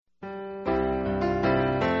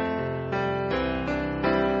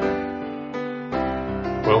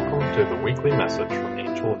Welcome to the weekly message from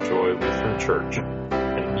Angel of Joy Lutheran Church,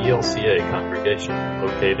 an ELCA congregation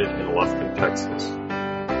located in Lufkin, Texas.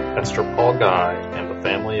 Pastor Paul Guy and the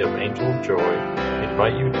family of Angel of Joy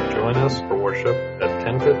invite you to join us for worship at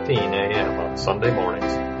 10:15 a.m. on Sunday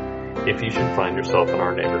mornings. If you should find yourself in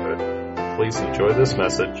our neighborhood, please enjoy this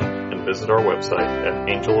message and visit our website at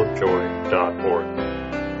angelofjoy.org.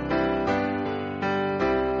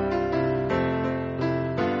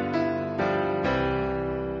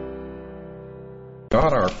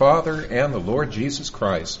 God our Father and the Lord Jesus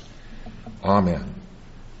Christ. Amen.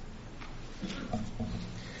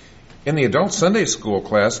 In the adult Sunday school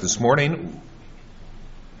class this morning,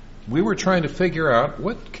 we were trying to figure out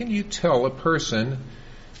what can you tell a person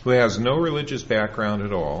who has no religious background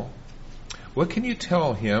at all? What can you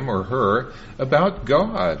tell him or her about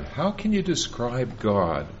God? How can you describe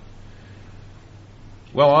God?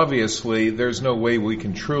 Well, obviously, there's no way we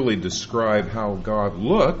can truly describe how God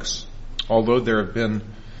looks, although there have been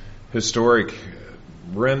historic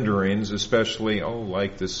renderings, especially,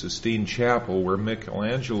 like the Sistine Chapel, where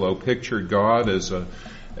Michelangelo pictured God as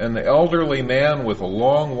an elderly man with a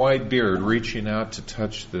long white beard reaching out to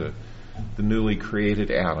touch the newly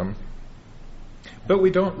created Adam. But we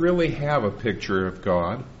don't really have a picture of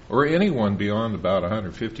God, or anyone beyond about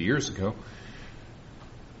 150 years ago.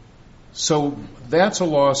 So that's a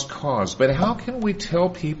lost cause. But how can we tell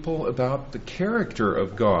people about the character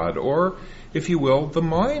of God, or, if you will, the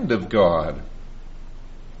mind of God?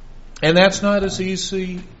 And that's not as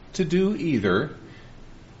easy to do either.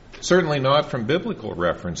 Certainly not from biblical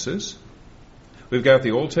references. We've got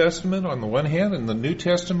the Old Testament on the one hand and the New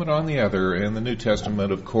Testament on the other. And the New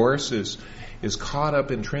Testament, of course, is caught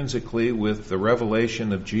up intrinsically with the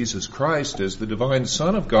revelation of Jesus Christ as the divine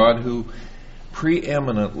Son of God, who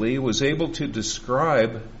preeminently was able to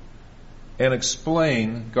describe and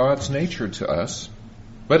explain God's nature to us.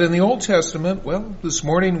 But in the Old Testament, well, this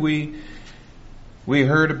morning we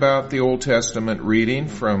heard about the Old Testament reading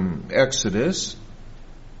from Exodus.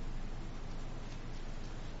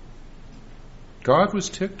 God was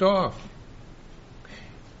ticked off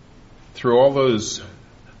through all those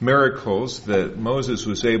miracles that Moses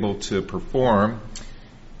was able to perform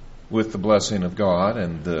with the blessing of God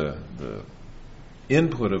and the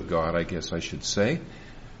input of God, I guess I should say.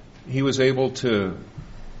 He was able to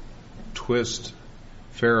twist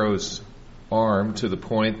Pharaoh's arm to the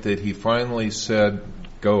point that he finally said,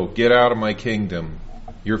 "Go, get out of my kingdom.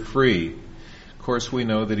 You're free." Of course, we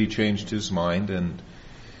know that he changed his mind, and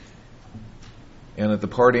at the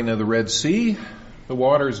parting of the Red Sea, the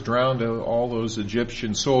waters drowned all those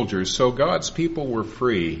Egyptian soldiers. So God's people were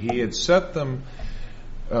free. He had set them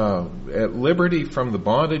at liberty from the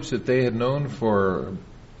bondage that they had known for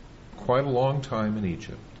quite a long time in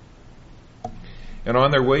Egypt. And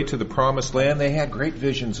on their way to the promised land, they had great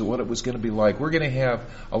visions of what it was going to be like. We're going to have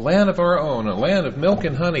a land of our own, a land of milk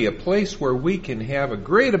and honey, a place where we can have a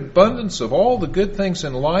great abundance of all the good things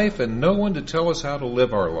in life and no one to tell us how to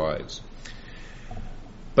live our lives.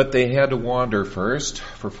 But they had to wander first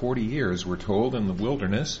for 40 years, we're told, in the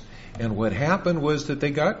wilderness. And what happened was that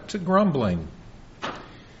they got to grumbling.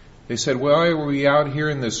 They said, "Why are we out here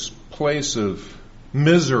in this place of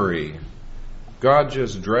misery? God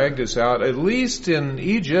just dragged us out. At least in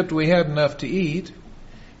Egypt we had enough to eat,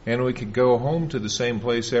 and we could go home to the same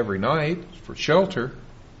place every night for shelter.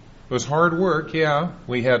 It was hard work, yeah.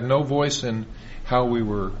 We had no voice in how we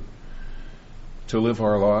were to live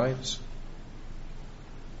our lives.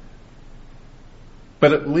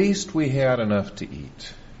 But at least we had enough to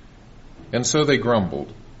eat." And so they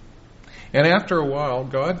grumbled. And after a while,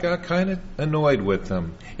 God got kind of annoyed with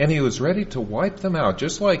them. And he was ready to wipe them out,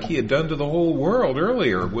 just like he had done to the whole world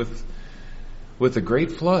earlier with the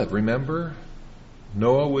great flood. Remember?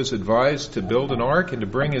 Noah was advised to build an ark and to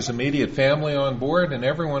bring his immediate family on board, and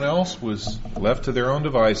everyone else was left to their own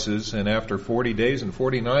devices. And after 40 days and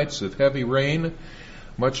 40 nights of heavy rain,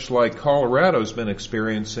 much like Colorado's been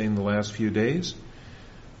experiencing the last few days,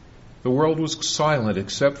 the world was silent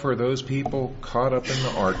except for those people caught up in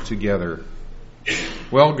the ark together.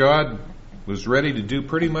 Well, God was ready to do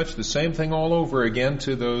pretty much the same thing all over again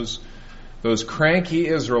to those cranky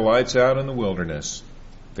Israelites out in the wilderness.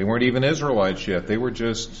 They weren't even Israelites yet. They were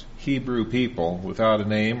just Hebrew people without a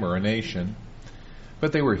name or a nation.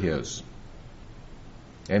 But they were his.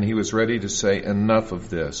 And he was ready to say, enough of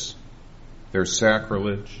this. Their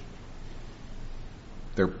sacrilege,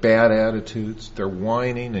 their bad attitudes, their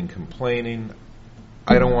whining and complaining.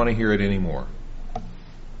 I don't want to hear it anymore.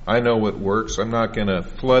 I know what works. I'm not going to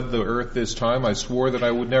flood the earth this time. I swore that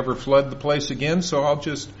I would never flood the place again, so I'll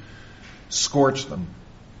just scorch them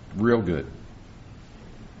real good.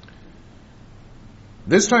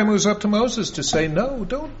 This time it was up to Moses to say, no,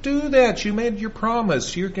 don't do that. You made your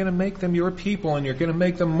promise. You're going to make them your people, and you're going to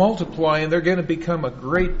make them multiply, and they're going to become a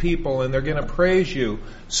great people, and they're going to praise you.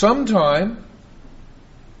 Sometime,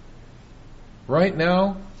 right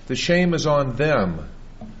now, the shame is on them.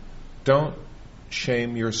 Don't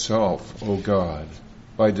shame yourself, O God,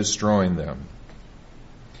 by destroying them.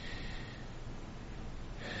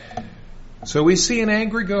 So we see an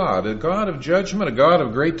angry God, a God of judgment, a God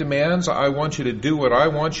of great demands. I want you to do what I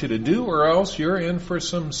want you to do, or else you're in for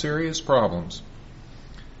some serious problems.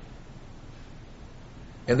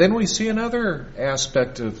 And then we see another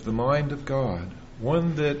aspect of the mind of God,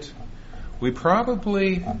 one that we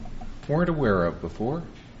probably weren't aware of before.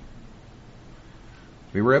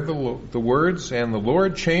 We read the words, and the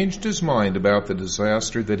Lord changed his mind about the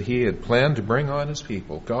disaster that he had planned to bring on his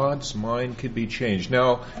people. God's mind could be changed.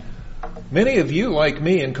 Now, many of you, like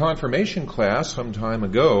me in confirmation class some time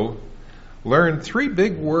ago, learned 3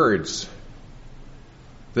 big words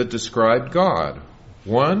that described God.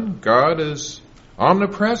 1, God is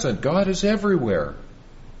omnipresent. God is everywhere.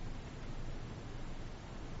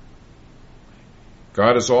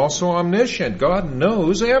 God is also omniscient. God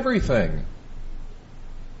knows everything.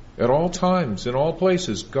 At all times, in all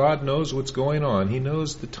places, God knows what's going on. He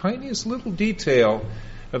knows the tiniest little detail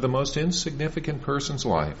of the most insignificant person's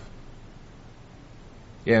life.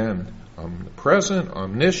 And omnipresent,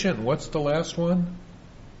 omniscient, what's the last one?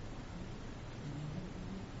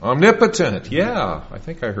 Omnipotent. Yeah, I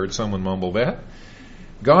think I heard someone mumble that.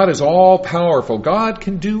 God is all powerful. God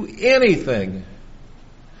can do anything.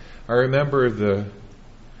 I remember the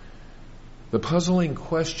puzzling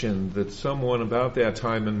question that someone about that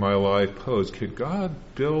time in my life posed. Could God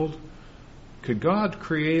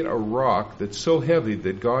create a rock that's so heavy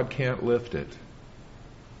that God can't lift it?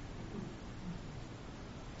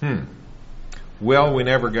 Well, we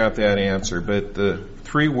never got that answer, but the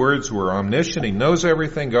 3 words were omniscient. He knows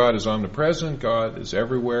everything. God is omnipresent. God is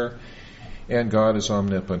everywhere. And God is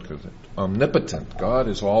omnipotent. God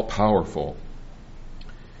is all powerful.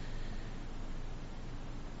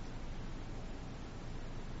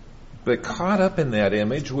 But caught up in that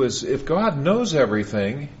image was, if God knows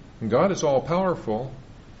everything, and God is all powerful,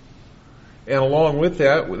 and along with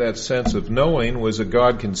that sense of knowing, was that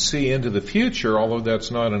God can see into the future, although that's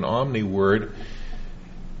not an omni word.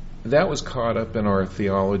 That was caught up in our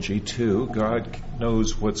theology too. God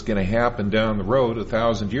knows what's going to happen down the road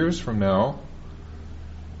 1,000 years from now.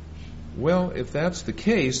 Well, if that's the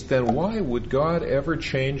case, then why would God ever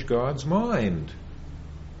change God's mind?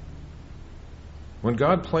 When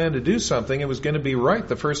God planned to do something, it was going to be right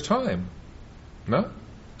the first time. No?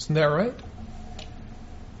 Isn't that right?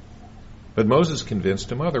 But Moses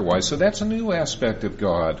convinced him otherwise. So that's a new aspect of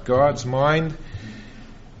God. God's mind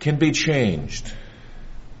can be changed.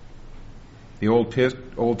 The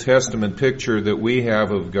Old Testament picture that we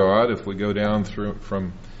have of God, if we go down through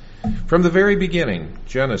from the very beginning,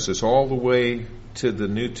 Genesis, all the way to the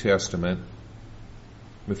New Testament,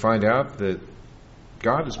 we find out that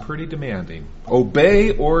God is pretty demanding.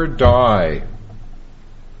 Obey or die.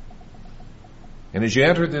 And as you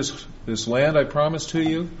enter this land I promised to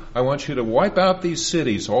you, I want you to wipe out these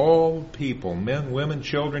cities, all people, men, women,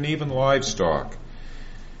 children, even livestock.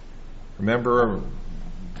 Remember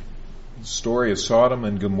the story of Sodom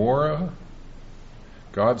and Gomorrah?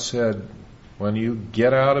 God said, when you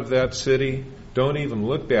get out of that city, don't even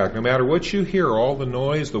look back. No matter what you hear, all the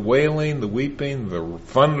noise, the wailing, the weeping, the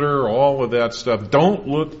thunder, all of that stuff, don't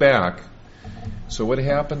look back. So what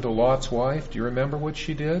happened to Lot's wife? Do you remember what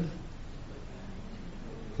she did?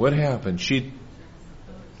 What happened? She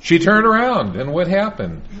turned around, and what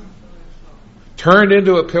happened? Turned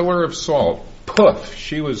into a pillar of salt. Poof!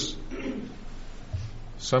 She was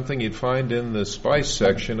something you'd find in the spice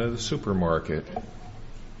section of the supermarket.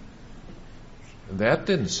 That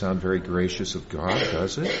didn't sound very gracious of God,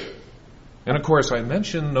 does it? And of course, I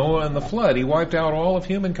mentioned Noah and the flood. He wiped out all of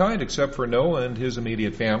humankind except for Noah and his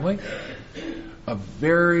immediate family. A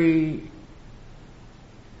very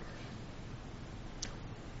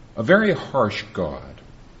harsh God.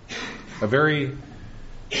 A very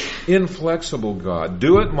inflexible God.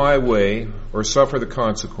 Do it my way or suffer the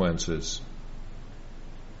consequences.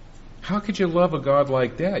 How could you love a God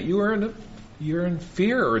like that? You're in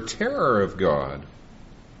fear or terror of God.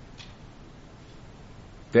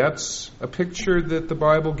 That's a picture that the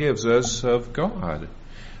Bible gives us of God.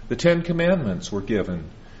 The 10 Commandments were given.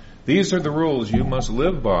 These are the rules you must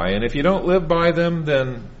live by. And if you don't live by them,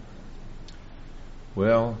 then,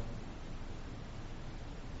 well,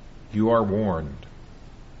 you are warned.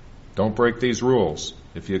 Don't break these rules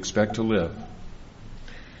if you expect to live.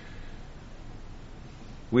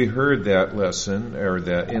 We heard that lesson, or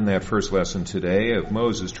that in that first lesson today, of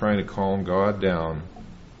Moses trying to calm God down.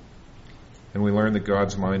 And we learned that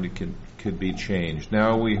God's mind could be changed.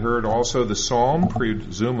 Now we heard also the psalm,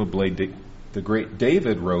 presumably the great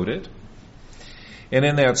David wrote it. And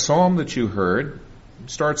in that psalm that you heard, it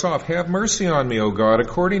starts off, "Have mercy on me, O God,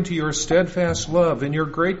 according to your steadfast love and your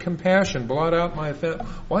great compassion, blot out my offense."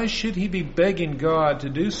 Why should he be begging God to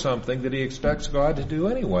do something that he expects God to do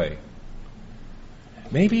anyway?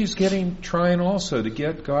 Maybe he's trying also to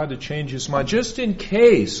get God to change his mind, just in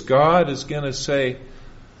case God is going to say,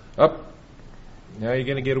 "Up, now you're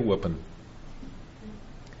going to get a whooping."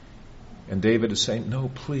 And David is saying,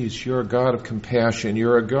 "No, please, you're a God of compassion.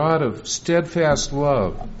 You're a God of steadfast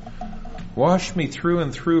love. Wash me through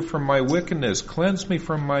and through from my wickedness. Cleanse me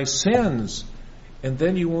from my sins. And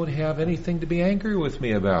then you won't have anything to be angry with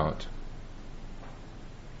me about."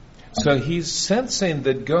 So he's sensing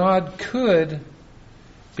that God could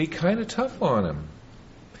be kind of tough on him.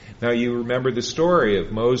 Now you remember the story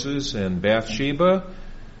of Moses and Bathsheba,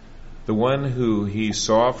 the one who he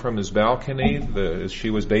saw from his balcony as she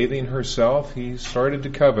was bathing herself. He started to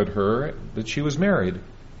covet her, but she was married.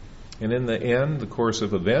 And in the end, the course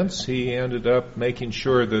of events, he ended up making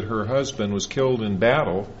sure that her husband was killed in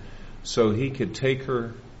battle so he could take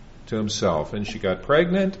her to himself. And she got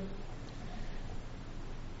pregnant.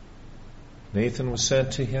 Nathan was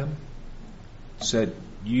sent to him, said,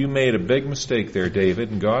 "You made a big mistake there, David,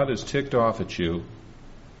 and God is ticked off at you,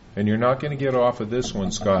 and you're not going to get off of this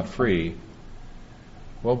one scot-free."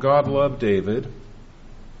 Well, God loved David,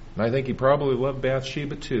 and I think he probably loved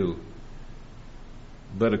Bathsheba too.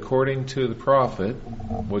 But according to the prophet,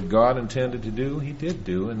 what God intended to do, he did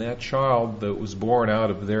do, and that child that was born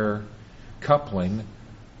out of their coupling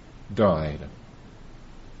died.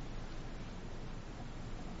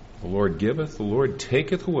 The Lord giveth, the Lord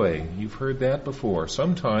taketh away. You've heard that before,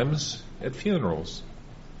 sometimes at funerals.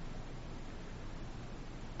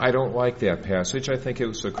 I don't like that passage. I think it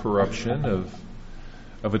was a corruption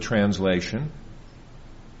of a translation.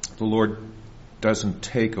 The Lord doesn't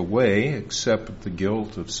take away except the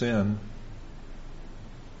guilt of sin.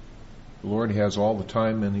 The Lord has all the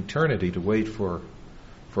time in eternity to wait for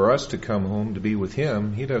us to come home to be with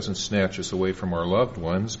Him. He doesn't snatch us away from our loved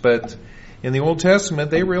ones. But in the Old Testament,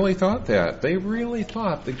 they really thought that. They really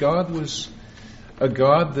thought that God was a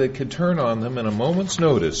God that could turn on them in a moment's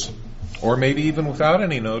notice, or maybe even without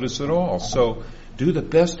any notice at all. So do the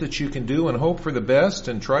best that you can do and hope for the best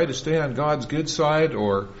and try to stay on God's good side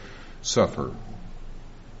or suffer.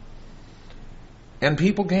 And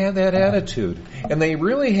people had that attitude. And they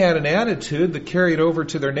really had an attitude that carried over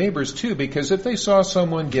to their neighbors too, because if they saw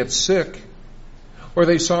someone get sick, or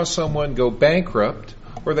they saw someone go bankrupt,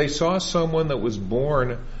 or they saw someone that was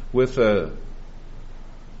born with a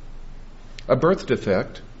birth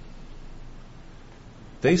defect,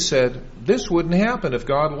 they said, this wouldn't happen if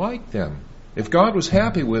God liked them. If God was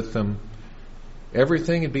happy with them,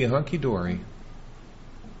 everything would be hunky-dory.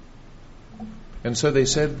 And so they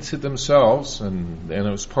said to themselves, and it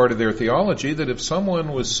was part of their theology, that if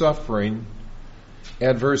someone was suffering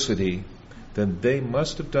adversity, then they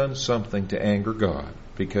must have done something to anger God,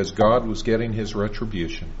 because God was getting His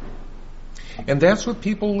retribution. And that's what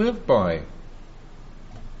people live by.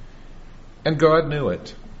 And God knew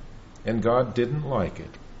it. And God didn't like it.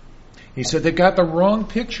 He said, they got the wrong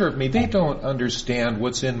picture of me. They don't understand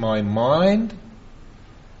what's in my mind.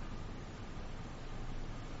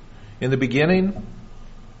 In the beginning,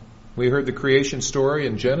 we heard the creation story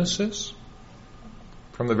in Genesis.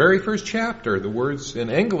 From the very first chapter, the words in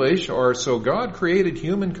English are, "So God created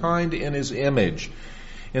humankind in His image.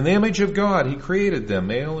 In the image of God, He created them,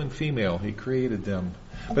 male and female, He created them."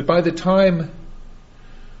 But by the time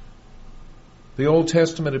the Old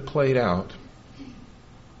Testament had played out,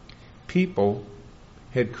 people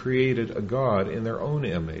had created a God in their own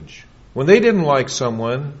image. When they didn't like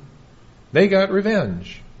someone, they got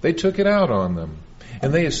revenge. They took it out on them.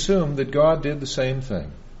 And they assumed that God did the same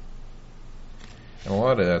thing. And a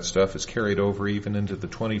lot of that stuff is carried over even into the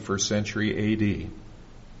 21st century A.D.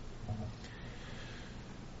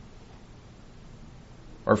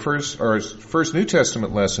 Our first New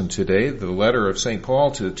Testament lesson today, the letter of St. Paul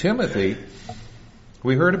to Timothy,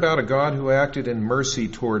 we heard about a God who acted in mercy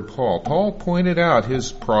toward Paul. Paul pointed out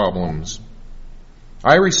his problems.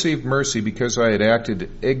 "I received mercy because I had acted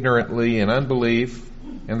ignorantly in unbelief,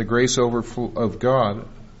 and the grace of God,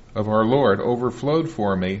 of our Lord, overflowed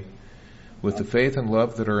for me with the faith and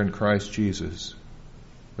love that are in Christ Jesus.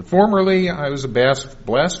 But formerly I was a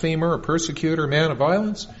blasphemer, a persecutor, a man of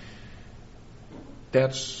violence."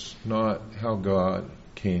 That's not how God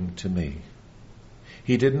came to me.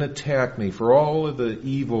 He didn't attack me for all of the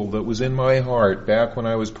evil that was in my heart back when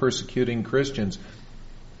I was persecuting Christians.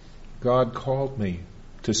 God called me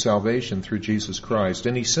to salvation through Jesus Christ,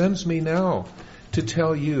 and He sends me now to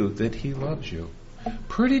tell you that He loves you.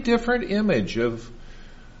 Pretty different image of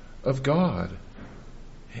God.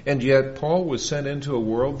 And yet Paul was sent into a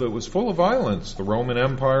world that was full of violence. The Roman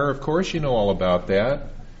Empire, of course, you know all about that.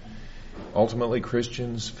 Ultimately,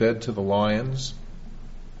 Christians fed to the lions.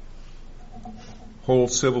 Whole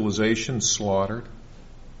civilizations slaughtered.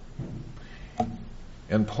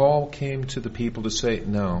 And Paul came to the people to say,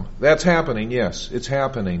 no, that's happening, yes, it's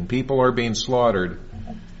happening. People are being slaughtered.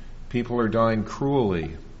 People are dying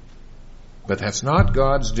cruelly. But that's not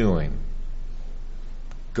God's doing.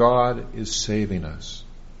 God is saving us.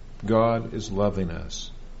 God is loving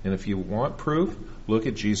us. And if you want proof, look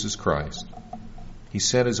at Jesus Christ. He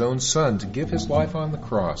sent His own Son to give His life on the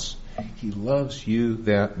cross. He loves you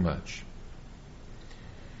that much.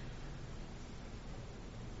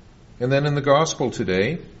 And then in the gospel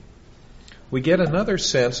today, we get another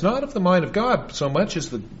sense, not of the mind of God so much as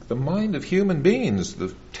the mind of human beings,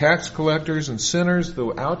 the tax collectors and sinners,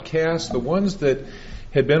 the outcasts, the ones that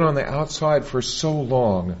had been on the outside for so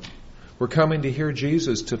long, were coming to hear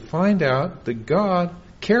Jesus to find out that God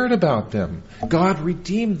cared about them. God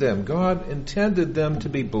redeemed them. God intended them to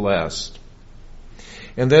be blessed.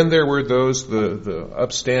 And then there were those, the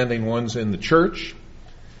upstanding ones in the church,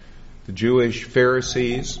 the Jewish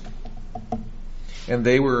Pharisees, and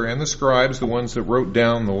the scribes, the ones that wrote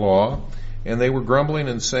down the law, and they were grumbling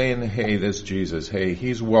and saying, hey, this Jesus, hey,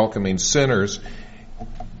 He's welcoming sinners,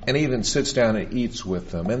 and even sits down and eats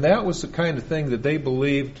with them. And that was the kind of thing that they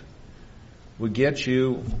believed would get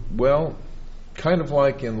you, well, kind of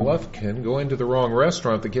like in Lufkin, going to the wrong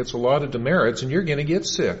restaurant that gets a lot of demerits, and you're going to get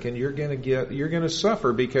sick, and you're going to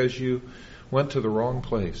suffer because you went to the wrong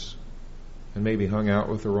place and maybe hung out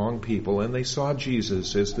with the wrong people. And they saw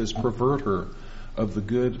Jesus as this perverter of the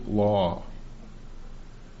good law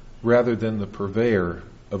rather than the purveyor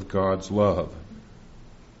of God's love.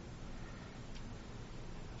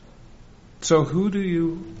 So who do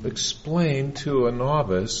you explain to a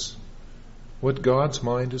novice what God's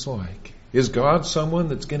mind is like? Is God someone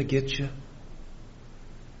that's going to get you?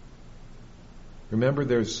 Remember,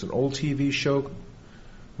 there's an old TV show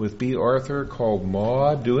with B. Arthur called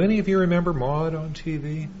Maude. Do any of you remember Maude on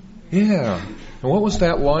TV? Yeah. And what was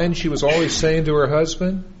that line she was always saying to her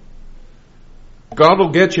husband? God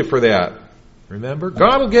will get you for that. Remember?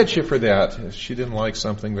 God will get you for that. She didn't like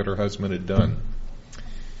something that her husband had done.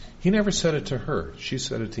 He never said it to her. She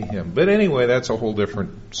said it to him. But anyway, that's a whole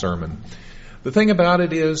different sermon. The thing about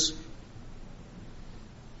it is,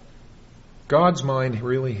 God's mind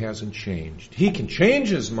really hasn't changed. He can change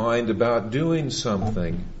His mind about doing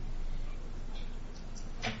something.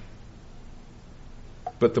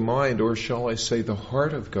 But the mind, or shall I say the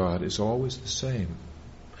heart of God, is always the same.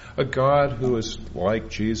 A God who is like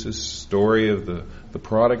Jesus' story of the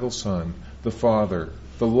prodigal son, the father,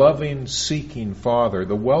 the loving, seeking father,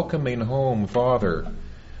 the welcoming home father,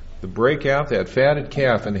 the break out that fatted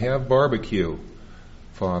calf and have barbecue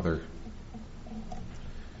father.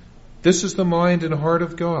 This is the mind and heart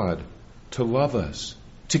of God, to love us,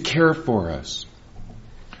 to care for us.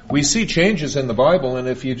 We see changes in the Bible, and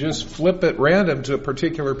if you just flip at random to a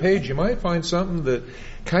particular page, you might find something that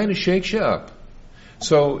kind of shakes you up.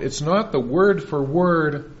 So it's not the word for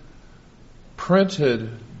word printed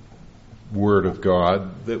Word of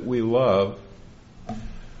God that we love,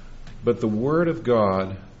 but the Word of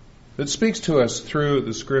God that speaks to us through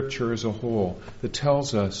the Scripture as a whole, that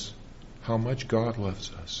tells us how much God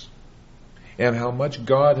loves us and how much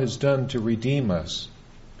God has done to redeem us,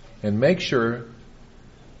 and make sure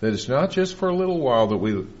that it's not just for a little while that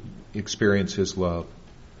we experience His love,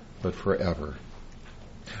 but forever.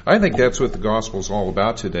 I think that's what the gospel is all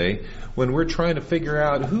about today. When we're trying to figure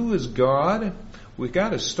out who is God, we've got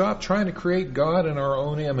to stop trying to create God in our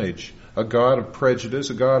own image. A God of prejudice,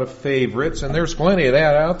 a God of favorites, and there's plenty of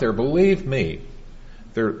that out there, believe me.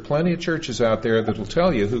 There are plenty of churches out there that will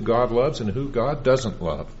tell you who God loves and who God doesn't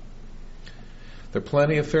love. There are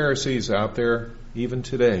plenty of Pharisees out there even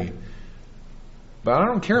today. But I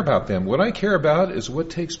don't care about them. What I care about is what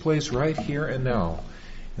takes place right here and now.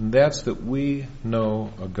 And that's that we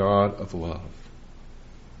know a God of love.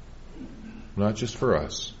 Not just for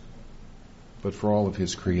us, but for all of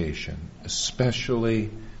His creation. Especially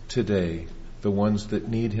today, the ones that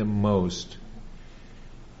need Him most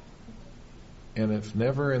and have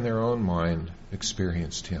never in their own mind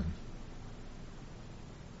experienced Him.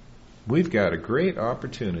 We've got a great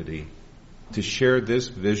opportunity to share this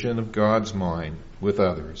vision of God's mind with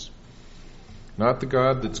others. Not the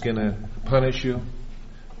God that's going to punish you,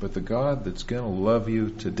 but the God that's going to love you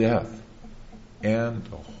to death and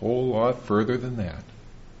a whole lot further than that.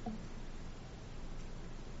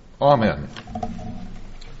 Amen.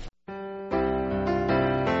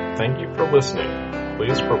 Thank you for listening.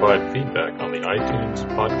 Please provide feedback on the iTunes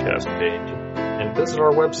podcast page and visit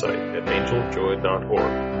our website at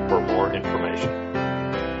angeljoy.org for more information.